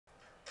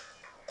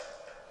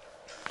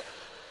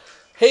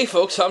Hey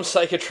folks, I'm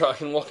Psychotron,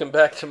 and welcome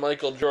back to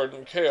Michael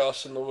Jordan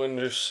Chaos in the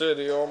Winter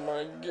City. Oh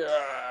my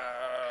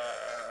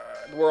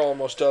god. We're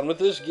almost done with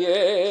this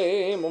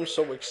game. I'm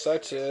so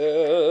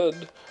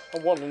excited. I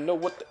want to know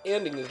what the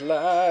ending is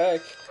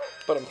like,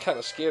 but I'm kind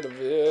of scared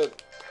of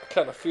it. I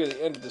kind of fear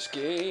the end of this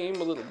game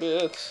a little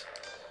bit.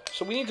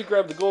 So we need to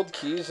grab the gold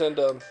keys, and,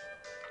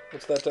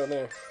 what's that down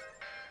there?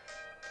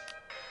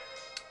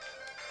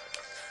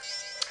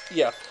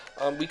 Yeah.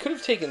 We could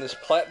have taken this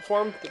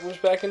platform that was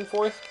back and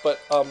forth, but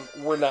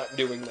we're not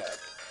doing that.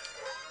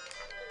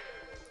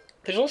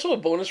 There's also a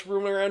bonus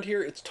room around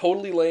here. It's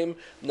totally lame,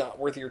 not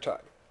worth your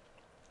time.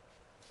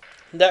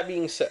 That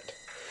being said,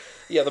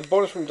 yeah, the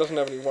bonus room doesn't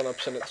have any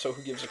 1-ups in it, so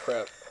who gives a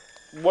crap?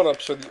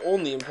 1-ups are the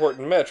only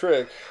important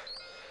metric.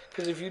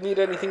 Because if you need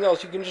anything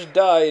else, you can just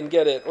die and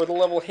get it, or the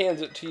level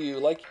hands it to you,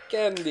 like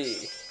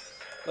candy.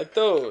 Like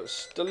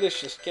those.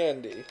 Delicious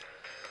candy.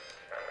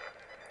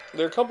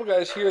 There are a couple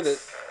guys here that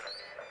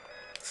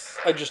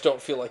I just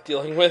don't feel like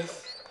dealing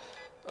with.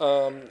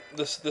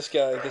 This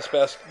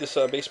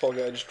baseball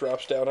guy just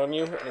drops down on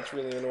you, and it's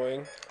really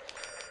annoying.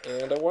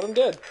 And I want him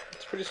dead.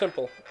 It's pretty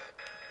simple.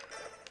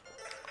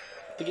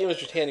 The game is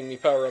just handing me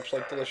power-ups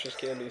like delicious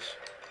candies.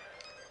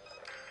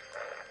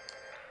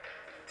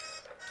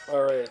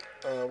 Alright,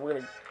 we're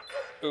gonna...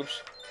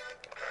 Oops.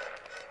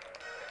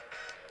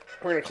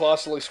 We're gonna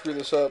colossally screw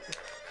this up.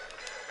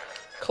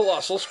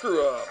 Colossal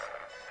screw up.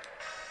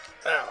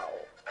 Ow.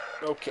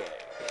 Okay.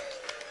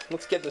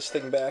 Let's get this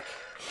thing back.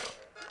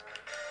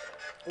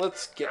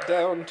 Let's get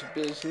down to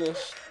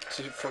business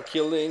for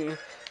killing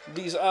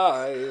these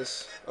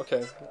eyes.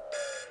 Okay.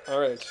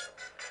 Alright.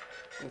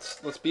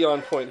 Let's be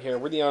on point here.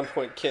 We're the on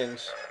point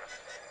kings.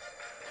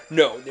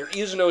 No, there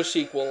is no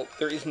sequel.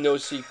 There is no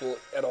sequel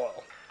at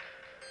all.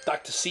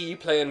 Dr. C,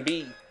 Plan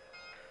B.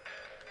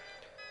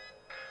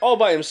 All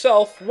by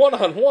himself,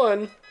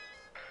 one-on-one.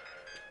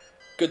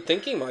 Good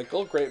thinking,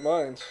 Michael. Great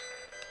minds.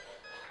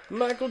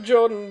 Michael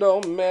Jordan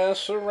don't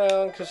mess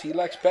around, 'cause he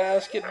likes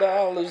basket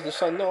dollars,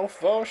 this I know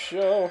for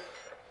sure.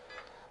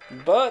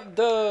 But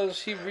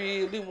does he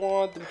really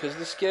want them, 'cause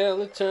the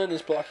skeleton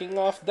is blocking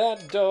off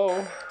that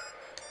door?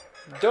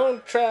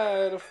 Don't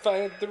try to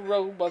fight the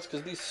robots,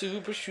 'cause these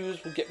super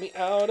shoes will get me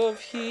out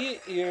of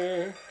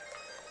here.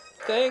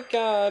 Thank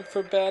God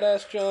for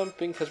badass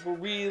jumping, 'cause we're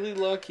really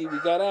lucky we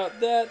got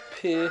out that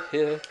pit.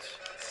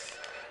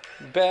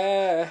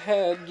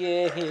 Bad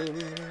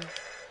game.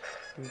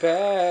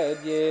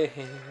 Bad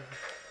game.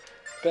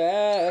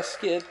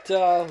 Basket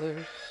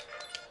dollars.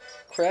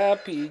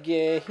 Crappy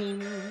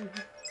game.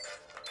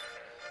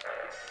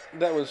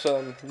 That was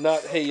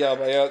not Hey Ya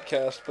by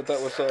Outkast, but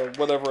that was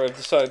whatever I've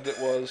decided it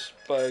was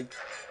by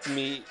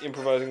me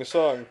improvising a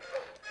song.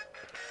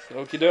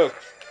 Okie doke.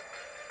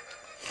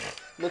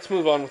 Let's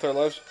move on with our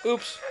lives.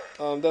 Oops,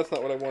 that's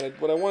not what I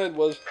wanted. What I wanted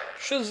was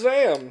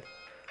Shazam!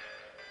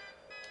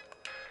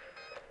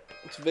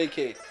 Let's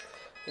vacate,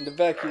 and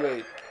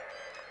evacuate,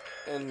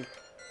 and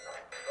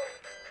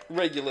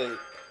regulate.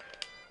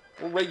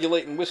 We'll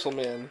regulate and whistle,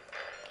 man.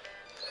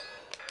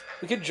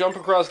 We could jump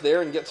across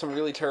there and get some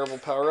really terrible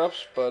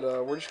power-ups, but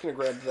we're just going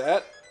to grab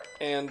that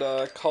and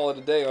call it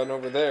a day on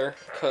over there,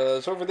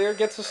 because over there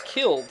gets us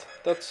killed.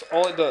 That's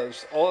all it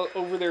does. All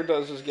over there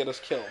does is get us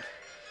killed.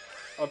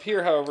 Up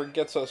here, however,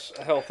 gets us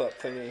a health up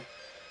thingy,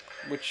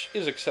 which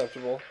is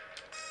acceptable.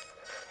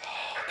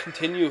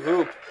 Continue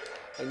hoop.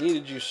 I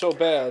needed you so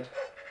bad.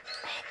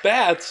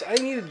 Bats, I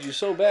needed you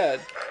so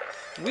bad.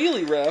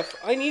 Wheelie ref,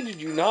 I needed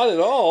you not at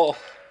all.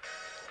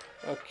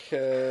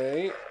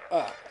 Okay.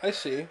 Ah, I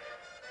see.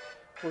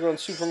 We're going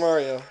Super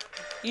Mario.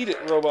 Eat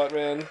it, Robot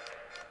Man.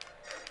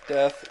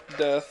 Death,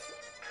 death.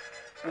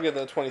 We'll get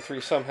that 23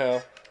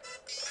 somehow.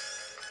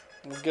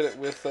 We'll get it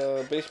with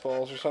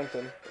baseballs or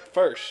something. But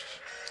first.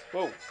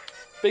 Whoa.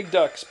 Big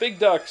ducks, big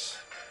ducks.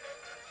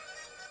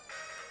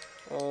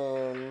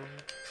 We're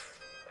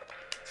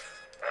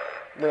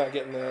not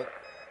getting that.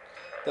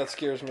 That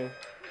scares me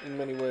in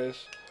many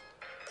ways.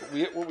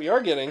 But what we are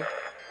getting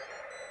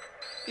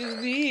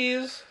is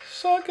these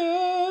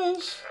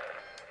suckers.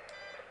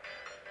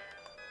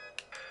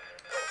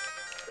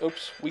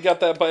 Oops, we got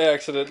that by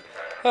accident.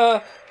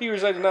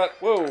 Viewers, I did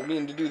not,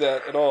 mean to do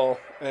that at all,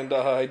 and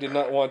I did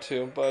not want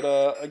to, but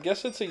I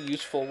guess it's a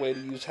useful way to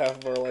use half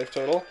of our life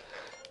total.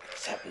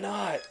 Except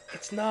not.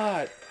 It's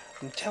not.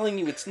 I'm telling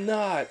you it's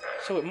not,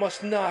 so it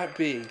must not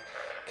be.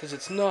 Because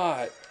it's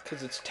not.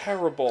 Because it's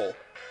terrible.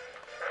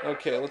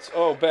 Okay,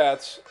 oh,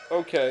 bats.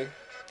 Okay.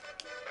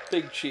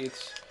 Big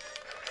cheats.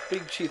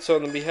 Big cheats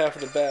on the behalf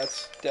of the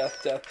bats.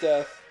 Death, death,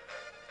 death.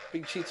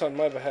 Big cheats on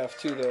my behalf,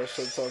 too, though,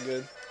 so it's all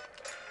good.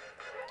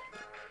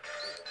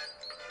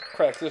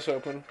 Crack this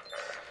open.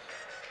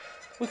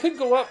 We could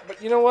go up,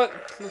 but you know what?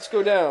 Let's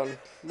go down.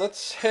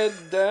 Let's head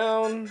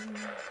down.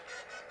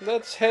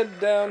 Let's head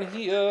down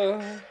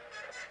here.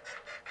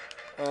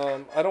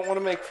 I don't want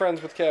to make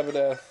friends with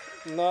Cabadeth.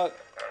 Not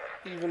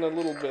even a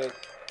little bit.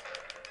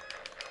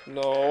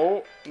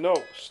 No. No.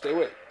 Stay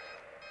away.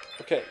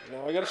 Okay,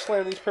 now I gotta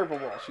slam these purple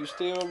balls. You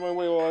stay out of my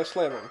way while I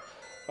slam them.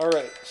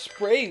 Alright.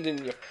 Spray it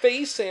in your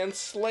face and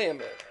slam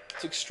it.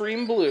 It's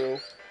extreme blue.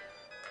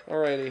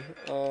 Alrighty.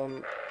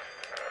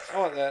 I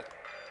want that.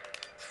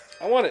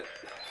 I want it.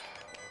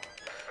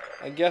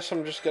 I guess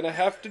I'm just gonna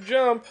have to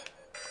jump.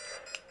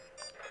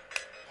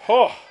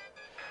 Oh!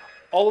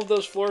 All of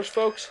those floors,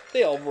 folks,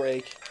 they all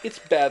break. It's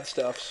bad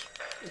stuffs.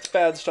 It's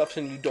bad stuffs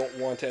and you don't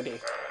want any.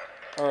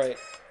 Alright,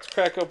 let's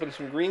crack open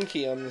some green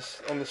key on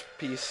this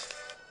piece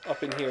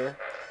up in here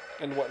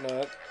and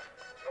whatnot.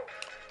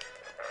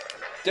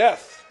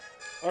 Death!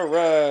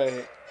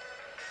 Alright.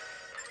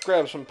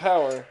 Grab some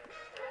power.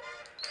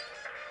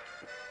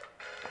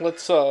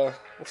 Let's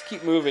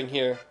keep moving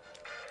here.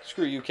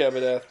 Screw you,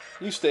 Kabadeth.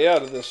 You stay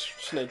out of this,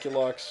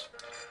 Snake-y-locks.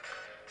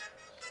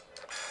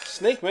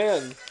 Snake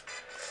Man!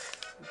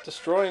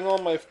 Destroying all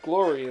my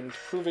glory and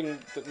proving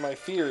that my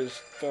fear is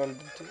found.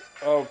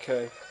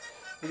 Okay.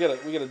 We got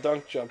a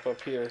dunk jump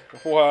up here.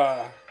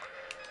 Wow.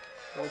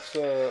 Let's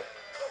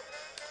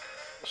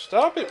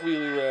stop it,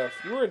 Wheelie Ref.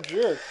 You're a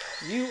jerk.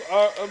 You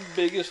are a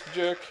biggest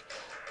jerk.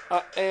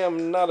 I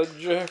am not a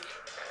jerk.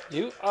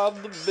 You are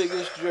the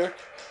biggest jerk.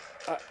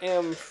 I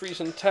am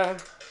freezing time.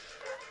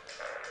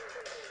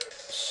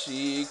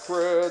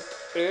 Secret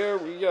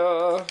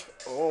area.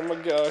 Oh my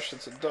gosh,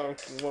 it's a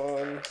donkey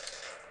one.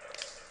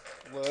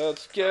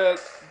 Let's get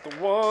the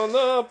one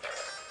up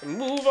and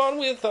move on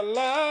with our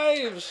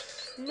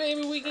lives.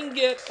 Maybe we can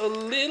get a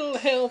little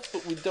health,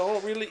 but we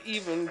don't really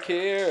even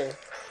care.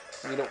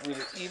 We don't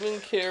really even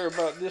care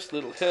about this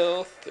little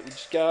health that we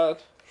just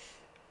got.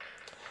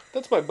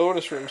 That's my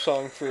bonus room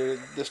song for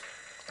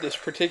this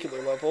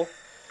particular level.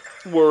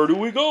 Where do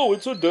we go?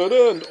 It's a dead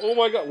end. Oh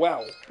my god.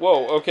 Wow.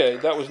 Whoa, okay.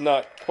 That was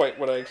not quite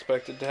what I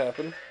expected to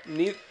happen.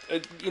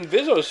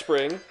 Inviso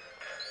Spring.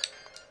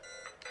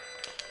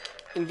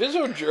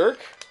 Inviso Jerk.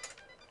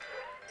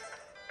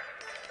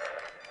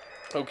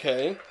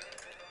 Okay.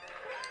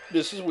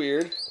 This is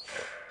weird.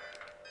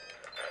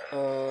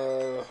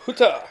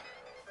 Huta.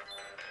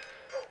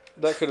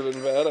 That could have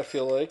been bad, I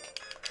feel like.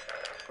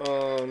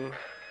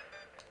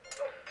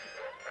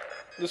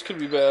 This could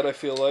be bad, I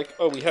feel like.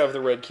 Oh, we have the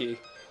red key.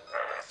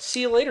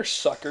 See you later,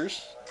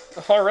 suckers.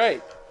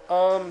 Alright.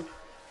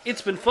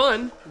 It's been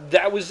fun.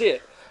 That was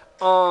it.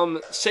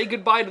 Say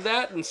goodbye to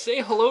that and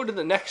say hello to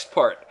the next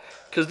part.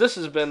 Because this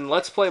has been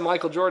Let's Play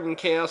Michael Jordan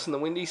Chaos in the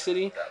Windy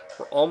City.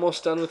 We're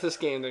almost done with this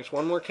game. There's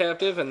one more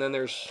captive, and then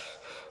there's,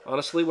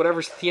 honestly,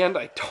 whatever's at the end,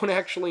 I don't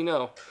actually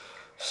know.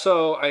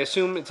 So, I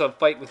assume it's a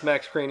fight with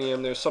Max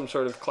Cranium. There's some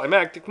sort of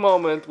climactic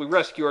moment. We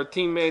rescue our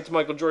teammates.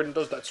 Michael Jordan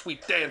does that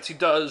sweet dance he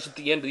does at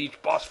the end of each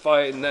boss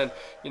fight, and then,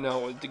 you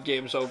know, the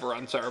game's over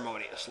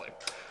unceremoniously.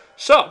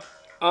 So,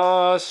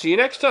 see you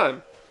next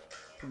time.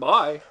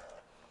 Bye.